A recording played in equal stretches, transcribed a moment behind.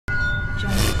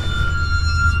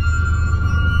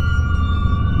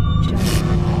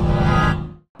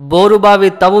బోరుబావి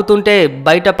తవ్వుతుంటే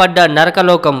బయటపడ్డ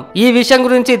నరకలోకం. ఈ విషయం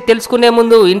గురించి తెలుసుకునే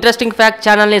ముందు ఇంట్రెస్టింగ్ ఫ్యాక్ట్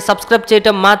ఛానల్ ని సబ్స్క్రైబ్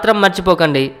చేయటం మాత్రం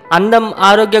మర్చిపోకండి. అందం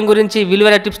ఆరోగ్యం గురించి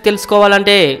విలువైన టిప్స్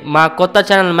తెలుసుకోవాలంటే మా కొత్త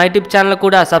ఛానల్ మై టిప్ ఛానల్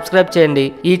కూడా సబ్స్క్రైబ్ చేయండి.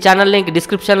 ఈ ఛానల్ లింక్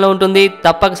డిస్క్రిప్షన్ లో ఉంటుంది,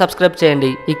 తప్పక సబ్స్క్రైబ్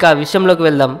చేయండి. ఇక విషయంలోకి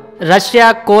వెళ్దాం. రష్యా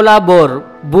కోలా బోర్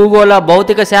భూగోళ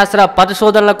భౌతిక శాస్త్ర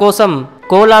పరిశోధనల కోసం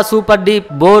Kola super deep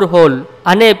bore whole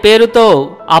అనే పేరుతో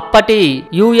అప్పటి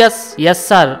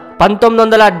యుఎస్ఎస్ఆర్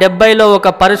 1970లో ఒక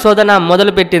పరిశోధన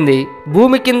మొదలుపెట్టింది.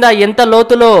 భూమి కింద ఎంత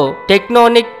లోతులో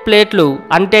టెక్టోనిక్ ప్లేట్లు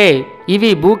అంటే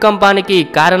ఇవి భూకంపానికి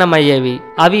కారణమయ్యేవి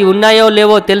అవి ఉన్నాయో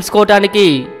లేవో తెలుసుకోవటానికి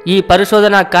ఈ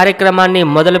పరిశోధన కార్యక్రమాన్ని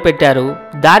మొదలుపెట్టారు.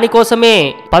 దానికోసమే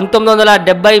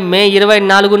 1970 మే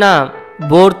 24న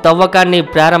బోర్ తవ్వకాన్ని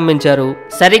ప్రారంభించారు.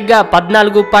 సరిగ్గా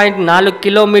 14.4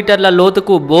 కిలోమీటర్ల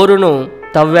లోతుకు బోరును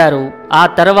తవ్వారు. ఆ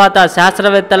తర్వాత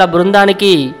శాస్త్రవేత్తల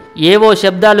బృందానికి ఏవో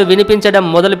శబ్దాలు వినిపించడం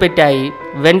మొదలుపెట్టాయి.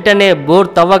 వెంటనే బోర్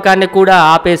తవ్వకాన్ని కూడా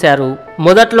ఆపేశారు.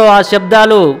 మొదట్లో ఆ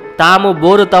శబ్దాలు తాము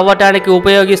బోరు తవ్వటానికి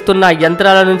ఉపయోగిస్తున్న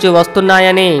యంత్రాల నుంచి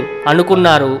వస్తున్నాయని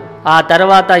అనుకున్నారు. ఆ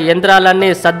తర్వాత యంత్రాలన్నీ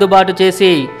సర్దుబాటు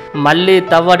చేసి మళ్లీ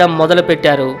తవ్వడం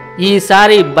మొదలుపెట్టారు.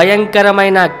 ఈసారి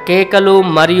భయంకరమైన కేకలు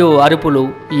మరియు అరుపులు,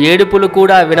 ఏడుపులు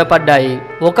కూడా వినపడ్డాయి.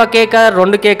 ఒక కేక,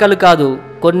 రెండు కేకలు కాదు,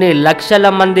 కొన్ని లక్షల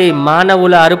మంది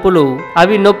మానవుల అరుపులు.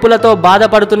 అవి నొప్పులతో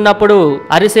బాధపడుతున్నప్పుడు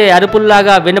అరిసే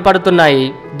అరుపుల్లాగా వినపడుతున్నాయి.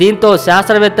 దీంతో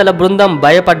శాస్త్రవేత్తల బృందం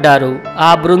భయపడ్డారు. ఆ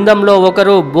బృందంలో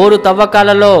ఒకరు బోరు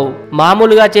తవ్వకాలలో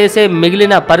మామూలుగా చేసే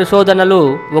మిగిలిన పరిశోధనలు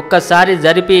ఒక్కసారి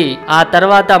జరిపి ఆ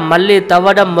తర్వాత మళ్లీ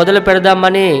తవ్వడం మొదలు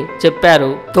పెడదామని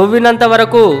చెప్పారు. తవ్వినంత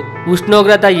వరకు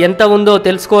ఉష్ణోగ్రత ఎంత ఉందో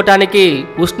తెలుసుకోవటానికి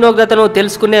ఉష్ణోగ్రతను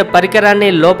తెలుసుకునే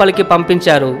పరికరాన్ని లోపలికి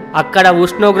పంపించారు. అక్కడ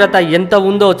ఉష్ణోగ్రత ఎంత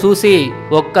ఉందో చూసి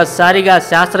ఒక్కసారిగా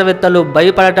శాస్త్రవేత్తలు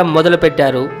భయపడటం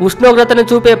మొదలుపెట్టారు. ఉష్ణోగ్రతను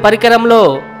చూపే పరికరంలో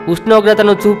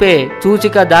ఉష్ణోగ్రతను చూపే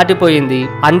సూచిక దాటిపోయింది.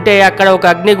 అంటే అక్కడ ఒక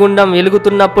అగ్నిగుండం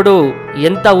వెలుగుతున్నప్పుడు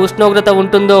ఎంత ఉష్ణోగ్రత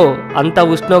ఉంటుందో అంత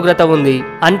ఉష్ణోగ్రత ఉంది.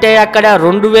 అంటే అక్కడ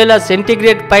 2000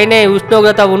 సెంటీగ్రేడ్ పైనే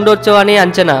ఉష్ణోగ్రత ఉండొచ్చు అని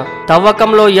అంచనా.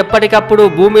 తవ్వకంలో ఎప్పటికప్పుడు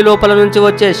భూమి లోపల నుంచి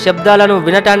వచ్చే శబ్దాలను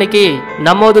వినటానికి,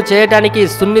 నమోదు చేయటానికి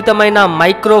సున్నితమైన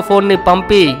మైక్రోఫోన్ ని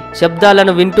పంపి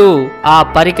శబ్దాలను వింటూ ఆ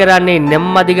పరికరాన్ని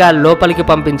నెమ్మదిగా లోపలికి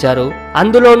పంపించారు.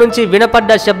 అందులో నుంచి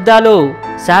వినపడ్డ శబ్దాలు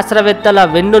శాస్త్రవేత్తల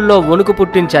వెన్నుల్లో వణుకు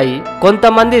పుట్టించాయి.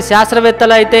 కొంతమంది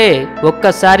శాస్త్రవేత్తలైతే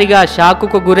ఒక్కసారిగా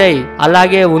షాకుకు గురై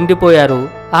అలాగే ఉండిపోయారు.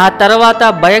 ఆ తర్వాత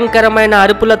భయంకరమైన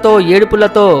అరుపులతో,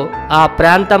 ఏడుపులతో ఆ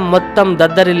ప్రాంతం మొత్తం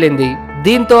దద్దరిల్లింది.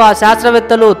 దీంతో ఆ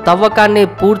శాస్త్రవేత్తలు తవ్వకాన్ని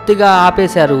పూర్తిగా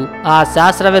ఆపేశారు. ఆ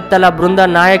శాస్త్రవేత్తల బృంద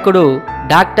నాయకుడు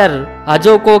డాక్టర్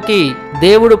అజోకోకి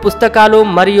దేవుడు పుస్తకాలు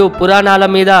మరియు పురాణాల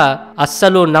మీద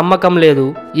అస్సలు నమ్మకం లేదు.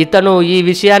 ఇతను ఈ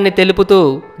విషయాన్ని తెలుపుతూ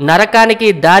నరకానికి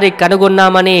దారి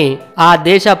కనుగొన్నామని ఆ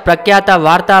దేశ ప్రఖ్యాత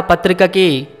వార్తాపత్రికకి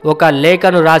ఒక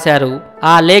లేఖను రాశారు.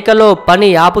 ఆ లేఖలో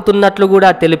పని ఆపుతున్నట్లు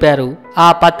కూడా తెలిపారు. ఆ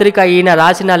పత్రిక ఈయన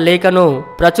రాసిన లేఖను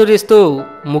ప్రచురిస్తూ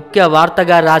ముఖ్య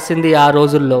వార్తగా రాసింది ఆ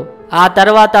రోజుల్లో. ఆ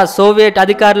తర్వాత సోవియట్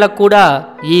అధికారులకు కూడా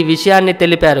ఈ విషయాన్ని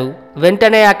తెలిపారు.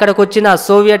 వెంటనే అక్కడికొచ్చిన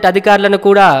సోవియట్ అధికారులను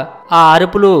కూడా ఆ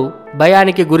అరుపులు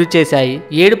భయానికి గురి చేశాయి.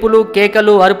 ఏడుపులు,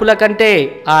 కేకలు, అరుపుల కంటే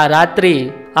ఆ రాత్రి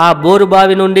ఆ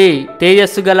బోరుబావి నుండి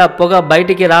తేజస్సు గల పొగ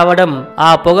బయటికి రావడం,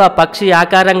 ఆ పొగ పక్షి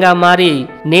ఆకారంగా మారి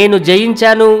నేను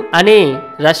జయించాను అని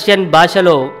రష్యన్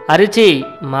భాషలో అరిచి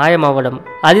మాయమవ్వడం,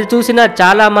 అది చూసిన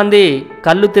చాలా మంది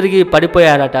కళ్ళు తిరిగి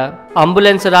పడిపోయారట.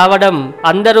 అంబులెన్స్ రావడం,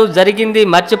 అందరూ జరిగింది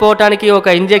మర్చిపోవటానికి ఒక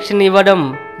ఇంజెక్షన్ ఇవ్వడం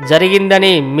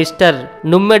జరిగిందని మిస్టర్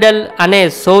నుమ్మెడల్ అనే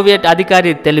సోవియట్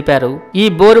అధికారి తెలిపారు. ఈ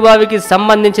బోరుబావికి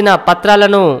సంబంధించిన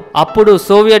పత్రాలను అప్పుడు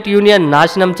సోవియట్ యూనియన్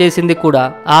నాశనం చేసింది కూడా.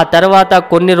 ఆ తర్వాత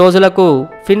కొన్ని రోజులకు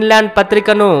ఫిన్లాండ్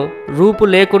పత్రికను రూపు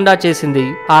లేకుండా చేసింది.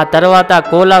 ఆ తర్వాత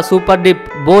Kola super deep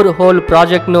bore whole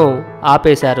project ను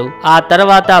ఆపేశారు. ఆ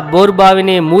తర్వాత బోర్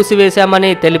బావిని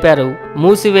మూసివేశామని తెలిపారు.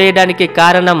 మూసివేయడానికి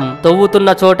కారణం తవ్వుతున్న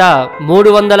చోట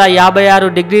 356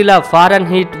 డిగ్రీల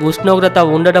ఫారెన్హీట్ ఉష్ణోగ్రత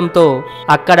ఉండడంతో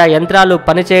అక్కడ యంత్రాలు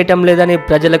పనిచేయటం లేదని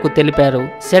ప్రజలకు తెలిపారు.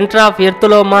 సెంటర్ ఆఫ్ ఎర్త్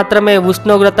లో మాత్రమే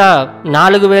ఉష్ణోగ్రత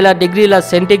 4000 డిగ్రీల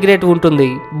సెంటీగ్రేడ్ ఉంటుంది.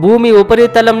 భూమి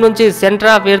ఉపరితలం నుంచి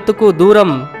సెంటర్ ఆఫ్ ఎర్త్ కు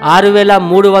దూరం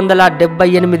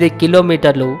 6378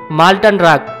 కిలోమీటర్లు. మాల్టన్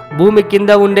రాక్ భూమి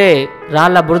కింద ఉండే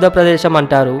రాళ్ల బురద ప్రదేశం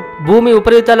అంటారు. భూమి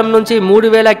ఉపరితలం నుంచి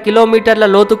 3000 కిలోమీటర్ల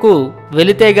లోతుకు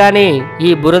వెళితే గాని ఈ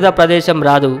బురద ప్రదేశం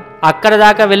రాదు. అక్కడ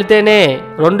దాకా వెళితేనే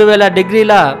 2000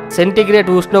 డిగ్రీల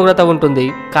సెంటీగ్రేడ్ ఉష్ణోగ్రత ఉంటుంది.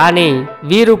 కానీ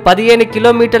వీరు 15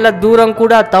 కిలోమీటర్ల దూరం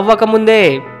కూడా తవ్వకముందే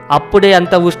అప్పుడే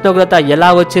అంత ఉష్ణోగ్రత ఎలా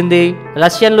వచ్చింది?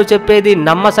 రష్యన్లు చెప్పేది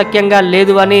నమ్మశక్యంగా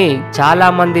లేదు అని చాలా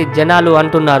మంది జనాలు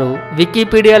అంటున్నారు.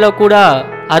 వికీపీడియాలో కూడా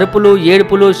అరుపులు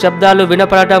ఏడుపులు శబ్దాలు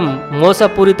వినపడటం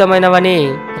మోసపూరితమైనవని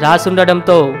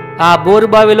రాసుండడంతో ఆ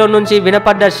బోరుబావిలో నుంచి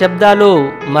వినపడ్డ శబ్దాలు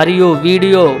మరియు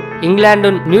వీడియో ఇంగ్లాండ్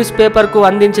న్యూస్ పేపర్ కు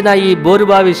అందించిన ఈ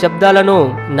బోరుబావి శబ్దాలను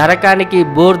నరకానికి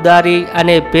బోర్దారి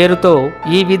అనే పేరుతో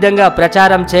ఈ విధంగా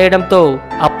ప్రచారం చేయడంతో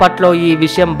అప్పట్లో ఈ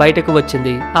విషయం బయటకు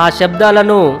వచ్చింది. ఆ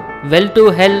శబ్దాలను వెల్ టు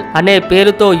హెల్ అనే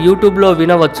పేరుతో యూట్యూబ్ లో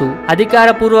వినవచ్చు.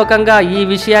 అధికారపూర్వకంగా ఈ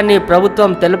విషయాన్ని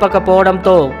ప్రభుత్వం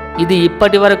తెలపకపోవడంతో ఇది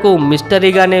ఇప్పటి వరకు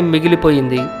మిస్టరీగానే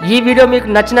మిగిలిపోయింది. ఈ వీడియో మీకు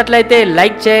నచ్చినట్లయితే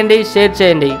లైక్ చేయండి, షేర్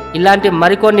చేయండి. ఇలాంటి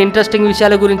మరికొన్ని ఇంట్రెస్టింగ్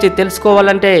విషయాల గురించి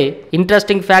తెలుసుకోవాలంటే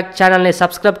ఇంట్రెస్టింగ్ ఫ్యాక్ట్ ఛానల్ ని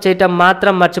సబ్స్క్రైబ్ చేయటం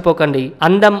మాత్రం మర్చిపోకండి.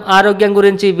 అందం ఆరోగ్యం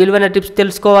గురించి విలువైన టిప్స్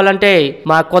తెలుసుకోవాలంటే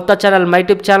మా కొత్త ఛానల్ మై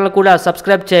టిప్ ఛానల్ కూడా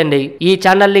సబ్స్క్రైబ్ చేయండి. ఈ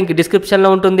ఛానల్ లింక్ డిస్క్రిప్షన్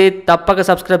లో ఉంటుంది, తప్పక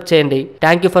సబ్స్క్రైబ్ చేయండి.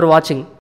 Thank you for watching.